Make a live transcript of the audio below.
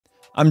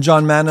I'm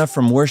John Manna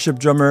from Worship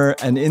Drummer,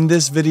 and in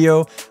this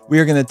video, we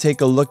are going to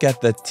take a look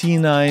at the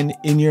T9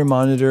 in-ear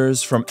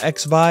monitors from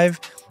Xvive,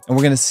 and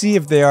we're going to see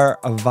if they are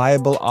a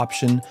viable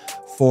option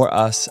for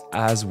us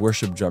as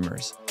worship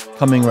drummers.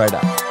 Coming right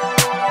up.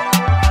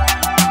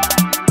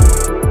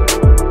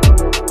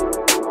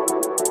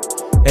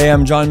 Hey,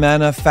 I'm John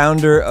Manna,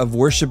 founder of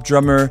Worship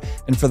Drummer,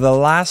 and for the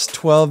last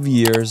 12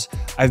 years,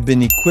 I've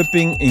been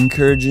equipping,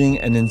 encouraging,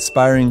 and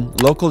inspiring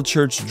local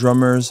church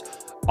drummers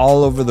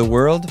all over the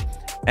world.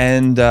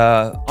 And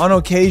on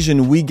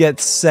occasion, we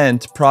get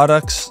sent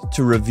products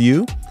to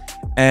review.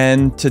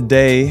 And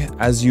today,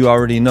 as you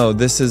already know,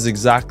 this is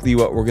exactly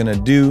what we're gonna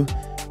do.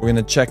 We're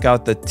gonna check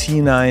out the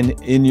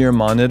T9 in-ear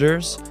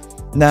monitors.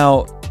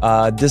 Now,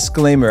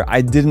 disclaimer,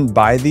 I didn't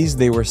buy these,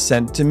 they were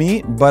sent to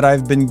me, but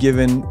I've been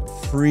given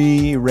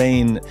free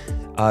reign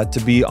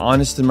to be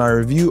honest in my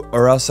review,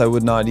 or else I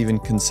would not even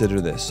consider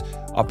this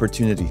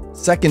opportunity.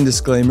 Second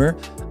disclaimer,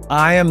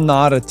 I am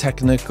not a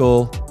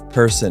technical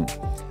person.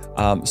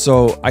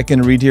 So I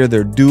can read here,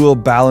 they're dual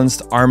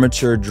balanced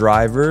armature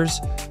drivers.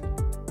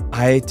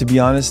 To be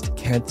honest,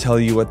 can't tell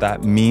you what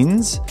that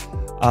means.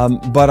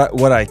 But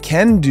what I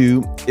can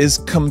do is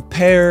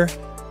compare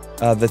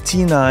the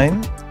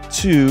T9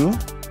 to,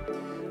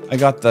 I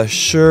got the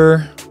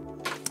Shure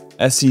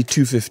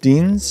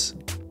SE215s.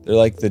 They're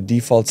like the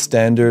default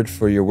standard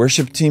for your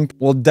worship team.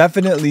 We'll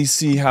definitely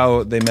see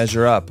how they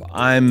measure up.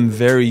 I'm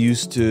very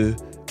used to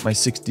my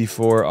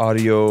 64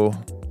 audio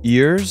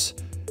ears.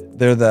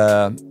 They're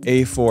the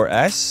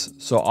A4S.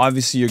 So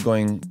obviously you're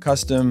going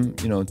custom,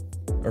 you know,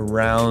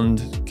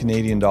 around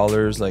Canadian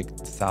dollars, like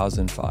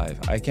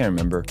 1,005. I can't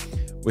remember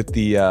with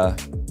the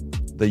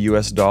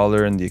US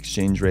dollar and the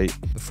exchange rate.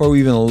 Before we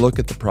even look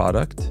at the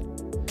product,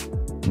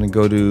 I'm gonna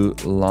go to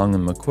Long &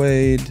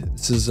 McQuaid.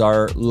 This is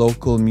our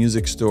local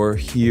music store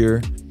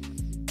here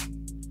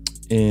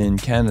in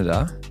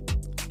Canada.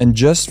 And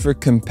just for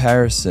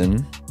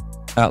comparison,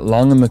 at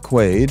Long &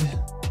 McQuaid,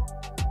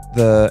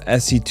 the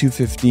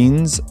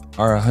SE215s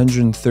are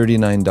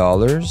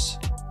 $139.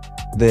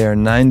 They are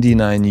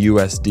 $99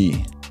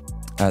 USD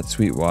at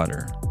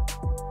Sweetwater.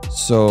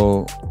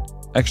 So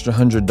extra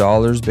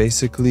 $100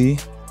 basically.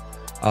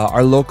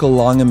 Our local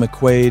Long &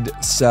 McQuaid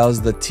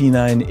sells the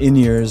T9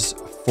 in-ears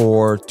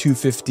for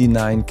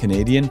 $259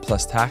 Canadian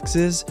plus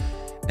taxes,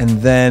 and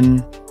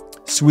then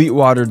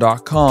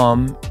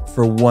Sweetwater.com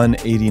for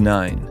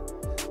 $189.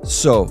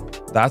 So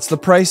that's the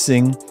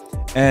pricing,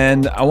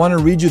 and I want to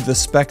read you the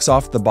specs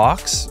off the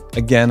box.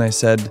 Again, I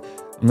said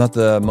I'm not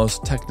the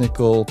most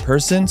technical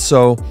person,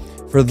 so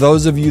for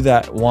those of you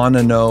that want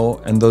to know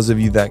and those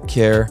of you that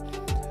care,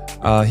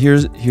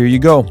 here you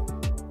go.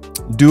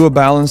 Dual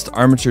balanced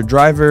armature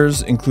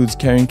drivers, includes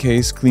carrying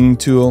case, cleaning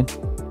tool,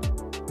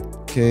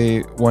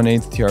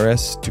 1/8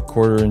 TRS to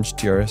 1/4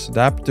 TRS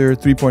adapter,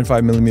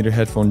 3.5mm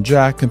headphone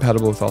jack,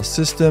 compatible with all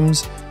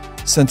systems,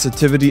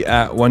 sensitivity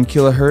at 1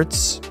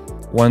 kilohertz,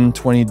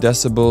 120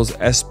 decibels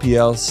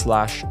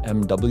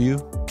SPL/MW,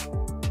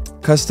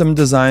 custom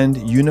designed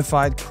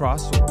unified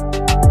crossover.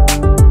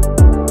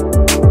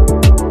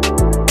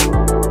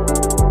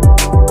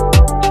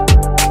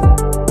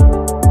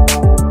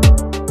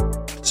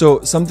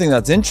 So something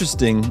that's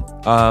interesting,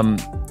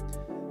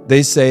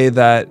 they say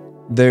that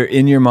their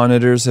in-ear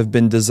monitors have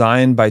been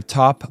designed by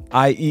top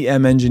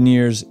IEM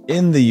engineers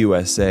in the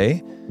USA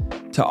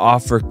to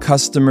offer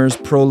customers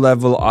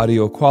pro-level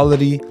audio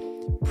quality,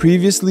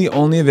 previously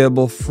only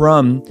available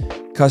from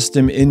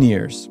custom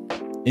in-ears.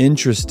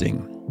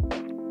 Interesting.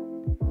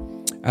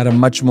 At a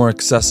much more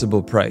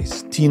accessible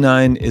price.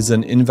 T9 is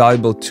an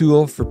invaluable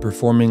tool for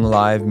performing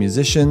live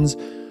musicians,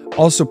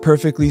 also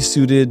perfectly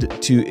suited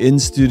to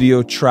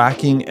in-studio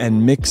tracking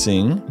and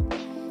mixing.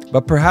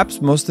 But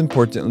perhaps most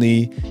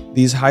importantly,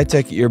 these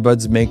high-tech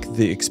earbuds make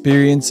the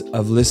experience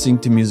of listening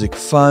to music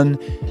fun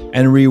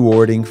and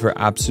rewarding for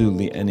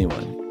absolutely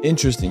anyone.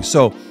 Interesting.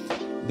 So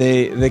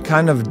they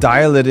kind of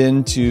dial it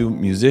into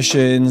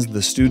musicians,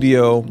 the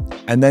studio,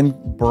 and then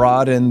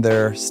broaden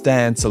their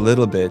stance a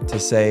little bit to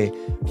say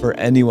for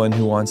anyone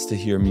who wants to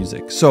hear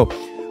music. So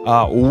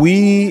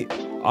we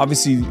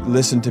obviously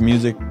listen to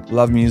music,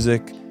 love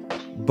music,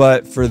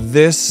 but for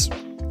this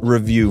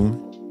review,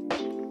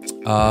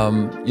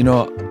 you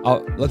know,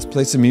 let's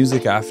play some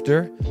music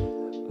after,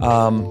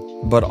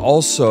 but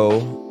also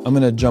I'm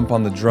gonna jump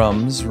on the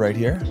drums right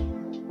here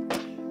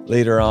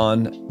later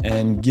on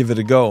and give it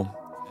a go.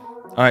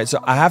 All right, so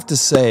I have to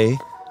say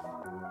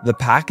the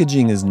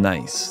packaging is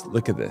nice.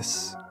 Look at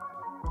this.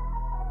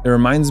 It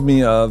reminds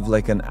me of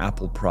like an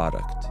Apple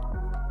product.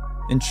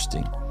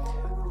 Interesting.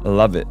 I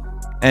love it.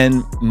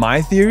 And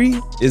my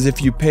theory is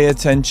if you pay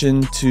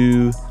attention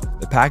to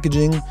the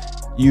packaging,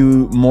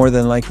 you more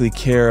than likely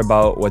care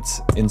about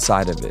what's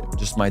inside of it.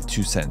 Just my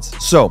 2 cents.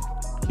 So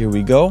here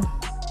we go.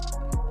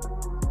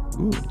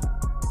 Ooh,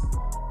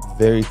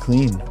 very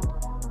clean.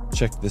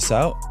 Check this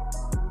out.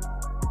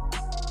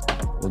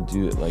 We'll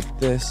do it like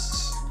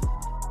this.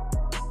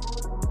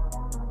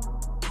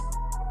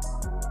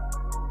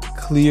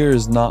 Clear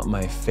is not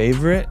my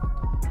favorite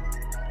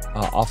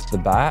off the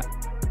bat.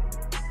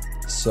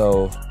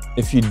 So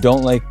if you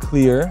don't like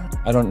clear,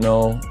 I don't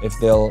know if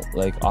they'll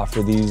like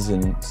offer these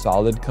in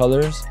solid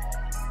colors,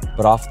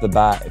 but off the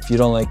bat, if you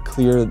don't like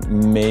clear,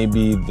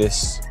 maybe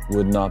this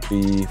would not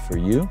be for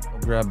you. I'll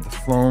grab the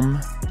foam,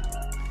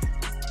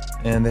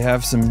 and they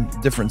have some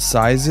different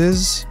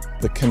sizes.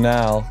 The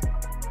canal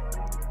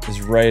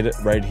is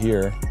right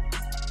here,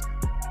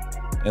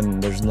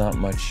 and there's not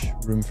much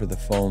room for the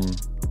foam.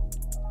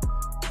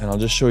 And I'll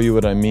just show you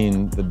what I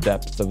mean, the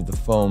depth of the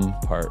foam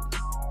part.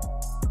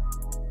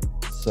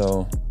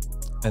 So,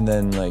 and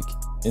then like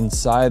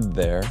inside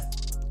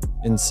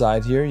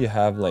here, you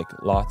have like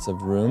lots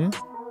of room,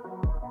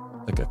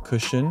 like a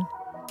cushion,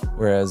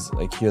 whereas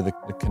like here, the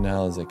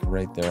canal is like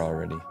right there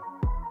already.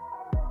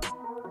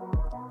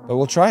 But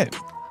we'll try it.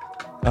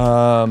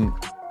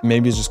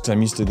 Maybe it's just because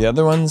I'm used to the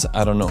other ones.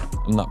 I don't know.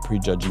 I'm not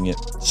prejudging it.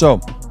 So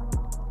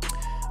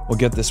we'll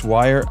get this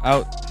wire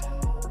out.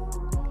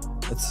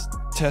 Let's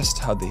test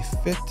how they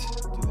fit.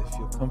 Do they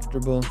feel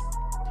comfortable?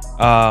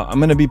 I'm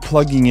going to be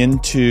plugging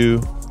into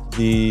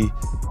the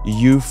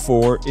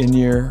U4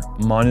 in-ear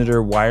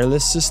monitor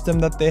wireless system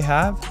that they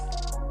have.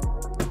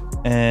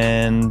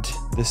 And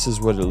this is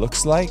what it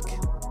looks like.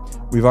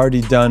 We've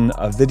already done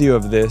a video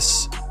of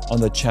this on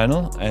the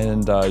channel,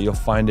 and you'll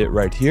find it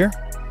right here.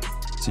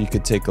 So you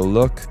could take a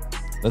look.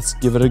 Let's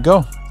give it a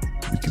go.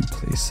 We can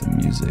play some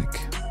music.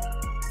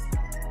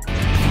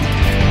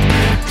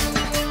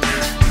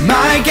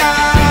 My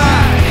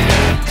God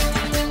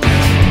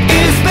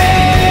is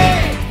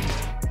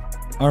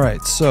big. All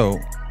right, so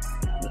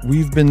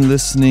we've been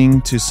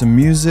listening to some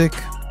music.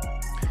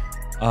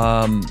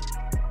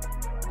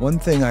 One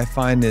thing I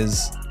find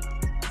is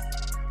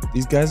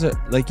these guys are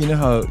like, you know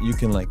how you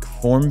can like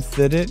form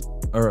fit it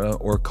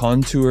or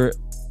contour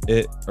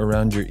it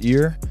around your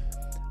ear.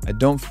 I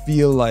don't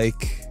feel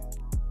like,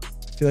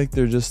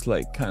 they're just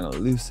like kind of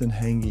loose and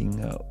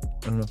hanging out.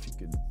 I don't know if you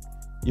could,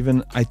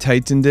 even I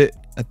tightened it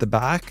at the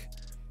back,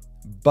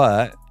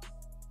 but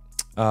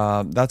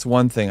that's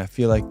one thing. I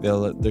feel like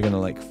they're gonna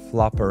like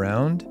flop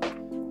around.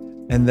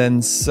 And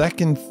then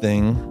second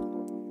thing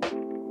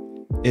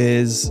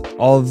is,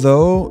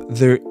 although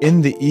they're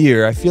in the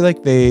ear, I feel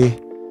like they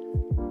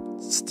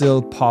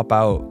still pop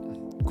out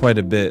quite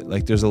a bit.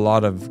 Like there's a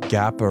lot of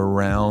gap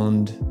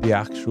around the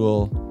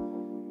actual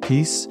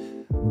piece,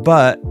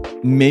 but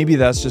maybe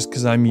that's just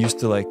because I'm used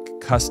to like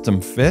custom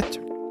fit,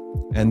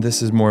 and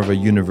this is more of a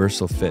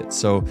universal fit.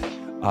 So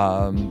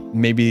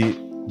maybe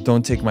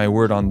don't take my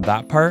word on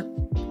that part,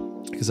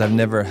 because I've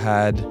never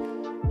had,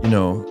 you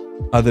know,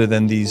 other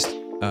than these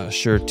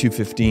Shure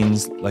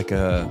 215s, like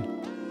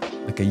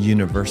a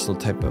universal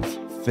type of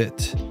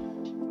fit.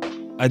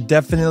 I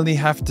definitely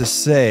have to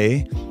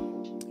say,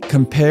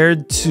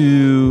 compared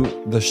to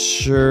the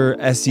Shure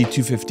SE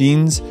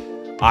 215s,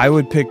 I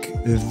would pick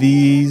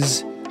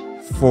these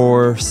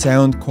for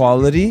sound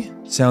quality.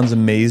 Sounds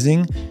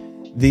amazing.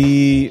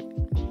 I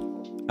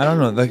don't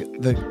know,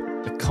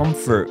 the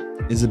comfort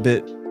is a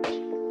bit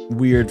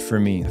weird for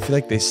me. I feel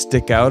like they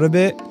stick out a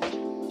bit,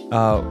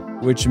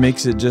 which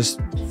makes it just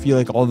feel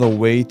like all the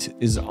weight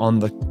is on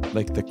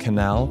the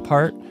canal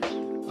part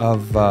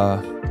of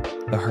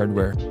the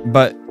hardware.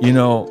 But you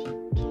know,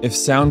 if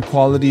sound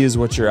quality is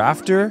what you're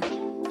after,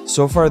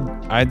 so far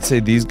I'd say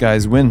these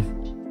guys win.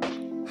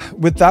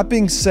 With that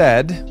being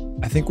said,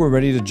 I think we're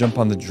ready to jump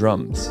on the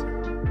drums,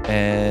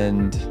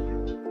 and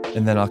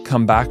then I'll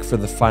come back for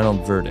the final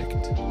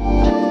verdict.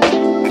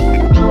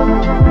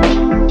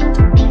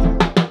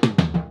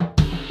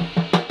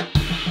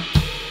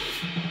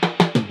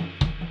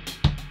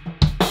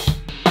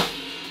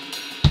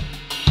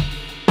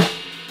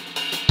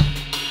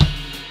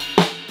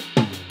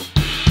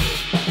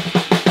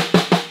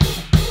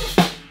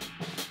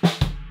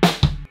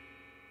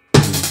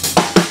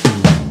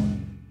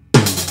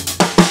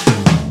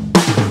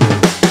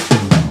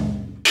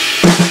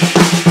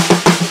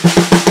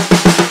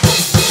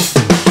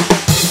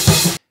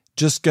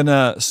 Just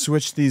gonna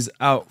switch these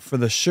out for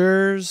the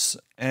Shures,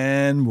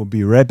 and we'll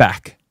be right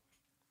back.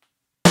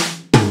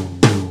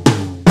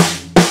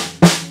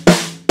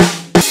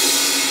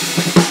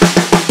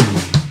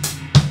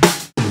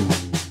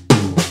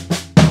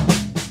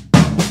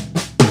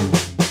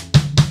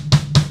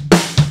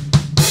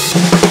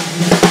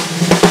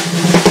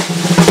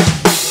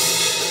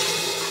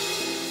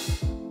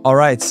 All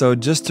right, so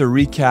just to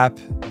recap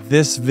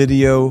this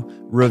video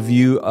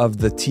review of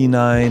the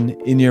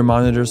T9 in-ear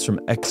monitors from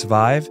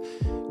Xvive.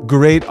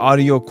 Great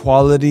audio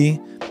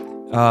quality,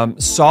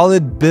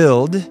 solid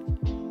build,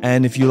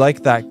 and if you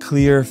like that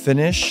clear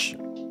finish,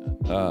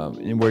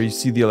 where you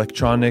see the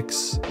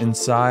electronics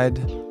inside,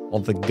 all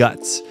the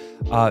guts,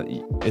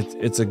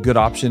 it's a good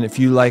option. If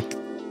you like,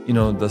 you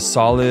know, the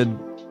solid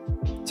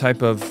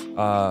type of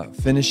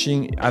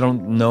finishing, I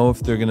don't know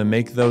if they're gonna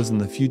make those in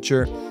the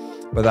future,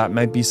 but that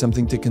might be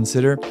something to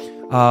consider.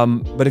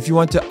 But if you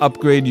want to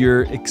upgrade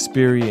your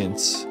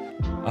experience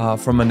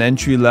from an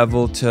entry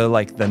level to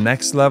like the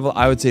next level,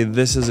 I would say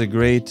this is a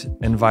great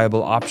and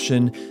viable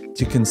option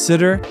to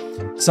consider.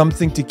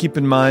 Something to keep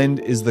in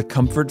mind is the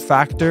comfort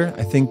factor.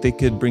 I think they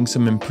could bring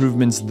some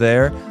improvements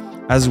there,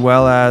 as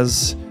well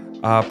as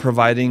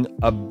providing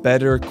a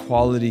better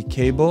quality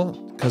cable,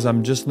 because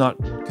I'm just not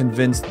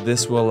convinced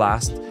this will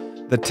last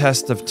the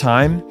test of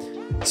time,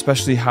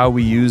 especially how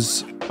we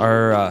use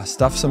our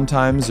stuff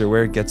sometimes, or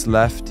where it gets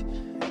left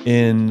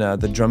in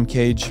the drum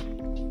cage.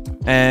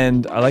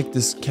 And I like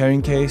this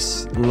carrying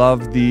case,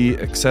 love the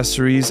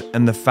accessories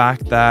and the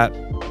fact that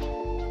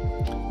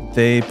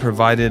they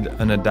provided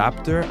an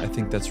adapter. I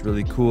think that's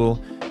really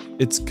cool.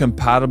 It's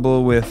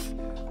compatible with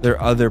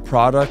their other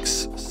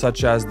products,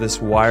 such as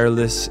this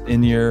wireless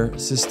in-ear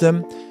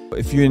system.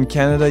 If you're in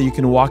Canada, you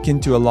can walk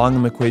into a Long &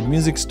 McQuaid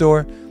music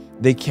store.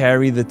 They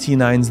carry the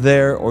T9s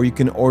there, or you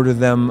can order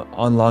them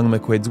on Long &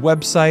 McQuaid's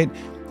website.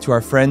 To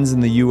our friends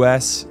in the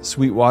US,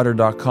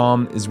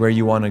 sweetwater.com is where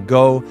you want to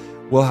go.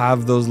 We'll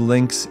have those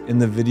links in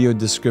the video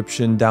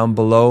description down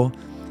below.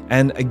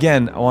 And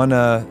again, I want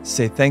to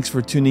say thanks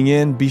for tuning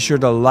in. Be sure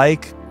to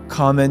like,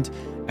 comment,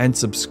 and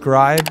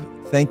subscribe.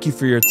 Thank you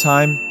for your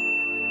time.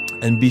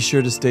 And be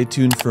sure to stay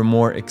tuned for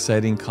more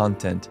exciting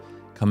content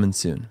coming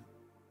soon.